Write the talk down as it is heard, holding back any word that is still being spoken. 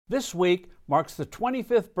This week marks the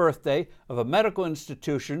 25th birthday of a medical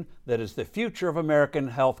institution that is the future of American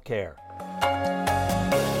health care.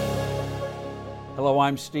 Hello,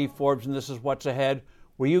 I'm Steve Forbes, and this is What's Ahead,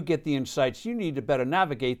 where you get the insights you need to better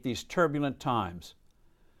navigate these turbulent times.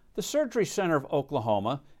 The Surgery Center of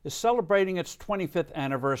Oklahoma is celebrating its 25th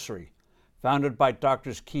anniversary. Founded by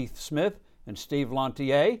Drs. Keith Smith and Steve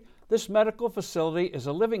Lantier, this medical facility is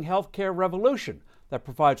a living healthcare revolution that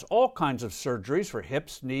provides all kinds of surgeries for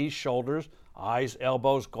hips, knees, shoulders, eyes,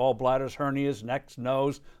 elbows, gallbladders, hernias, necks,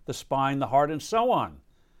 nose, the spine, the heart, and so on.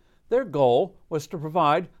 Their goal was to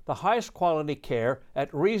provide the highest quality care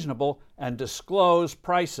at reasonable and disclosed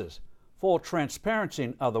prices, full transparency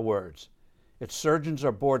in other words. Its surgeons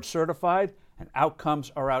are board certified and outcomes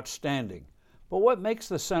are outstanding. But what makes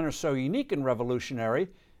the center so unique and revolutionary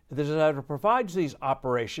is that it provides these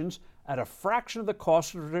operations at a fraction of the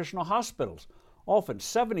cost of traditional hospitals, often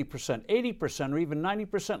 70%, 80%, or even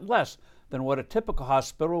 90% less than what a typical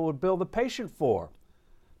hospital would bill the patient for.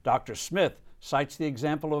 Dr. Smith cites the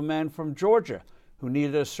example of a man from Georgia who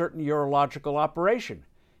needed a certain urological operation.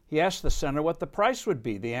 He asked the center what the price would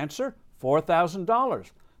be. The answer,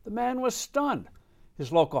 $4,000. The man was stunned.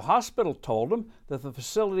 His local hospital told him that the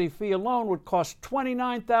facility fee alone would cost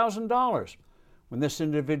 $29,000. When this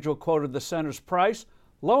individual quoted the center's price,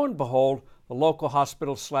 lo and behold, the local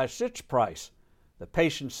hospital slashed its price. The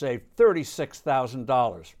patient saved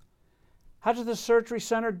 $36,000. How did the surgery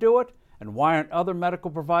center do it? And why aren't other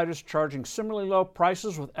medical providers charging similarly low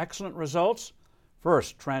prices with excellent results?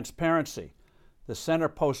 First, transparency. The center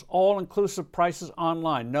posts all-inclusive prices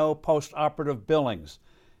online, no post-operative billings.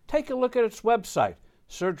 Take a look at its website,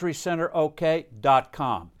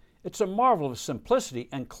 surgerycenterok.com. It's a marvel of simplicity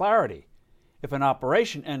and clarity. If an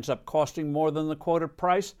operation ends up costing more than the quoted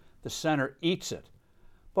price, the center eats it.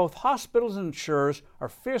 Both hospitals and insurers are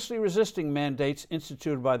fiercely resisting mandates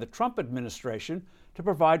instituted by the Trump administration to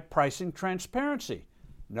provide pricing transparency.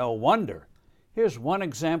 No wonder. Here's one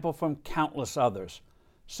example from countless others.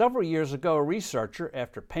 Several years ago, a researcher,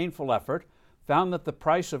 after painful effort, found that the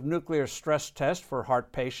price of nuclear stress tests for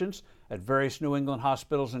heart patients at various New England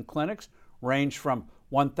hospitals and clinics ranged from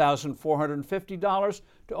 $1,450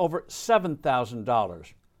 to over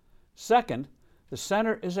 $7,000. Second, the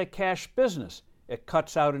center is a cash business. It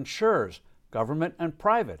cuts out insurers, government and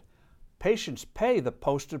private. Patients pay the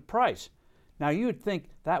posted price. Now you'd think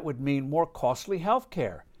that would mean more costly health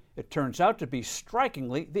care. It turns out to be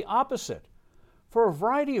strikingly the opposite. For a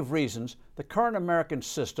variety of reasons, the current American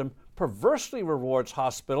system perversely rewards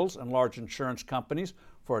hospitals and large insurance companies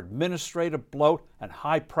for administrative bloat and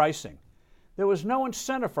high pricing. There was no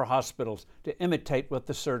incentive for hospitals to imitate what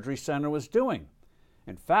the surgery center was doing.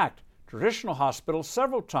 In fact, traditional hospitals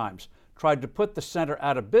several times tried to put the center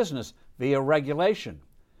out of business via regulation.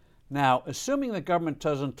 Now, assuming the government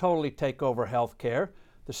doesn't totally take over health care,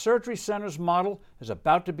 the surgery center's model is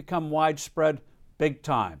about to become widespread big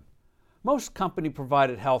time. Most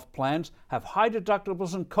company-provided health plans have high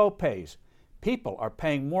deductibles and co-pays. People are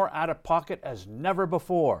paying more out-of-pocket as never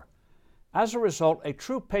before. As a result, a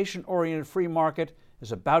true patient-oriented free market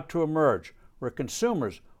is about to emerge, where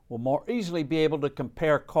consumers will more easily be able to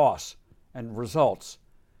compare costs and results.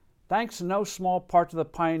 Thanks in no small part to the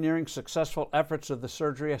pioneering successful efforts of the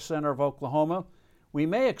Surgery Center of Oklahoma, we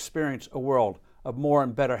may experience a world of more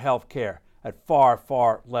and better health care at far,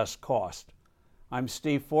 far less cost. I'm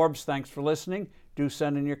Steve Forbes. Thanks for listening. Do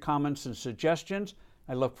send in your comments and suggestions.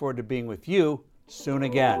 I look forward to being with you soon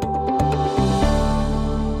again.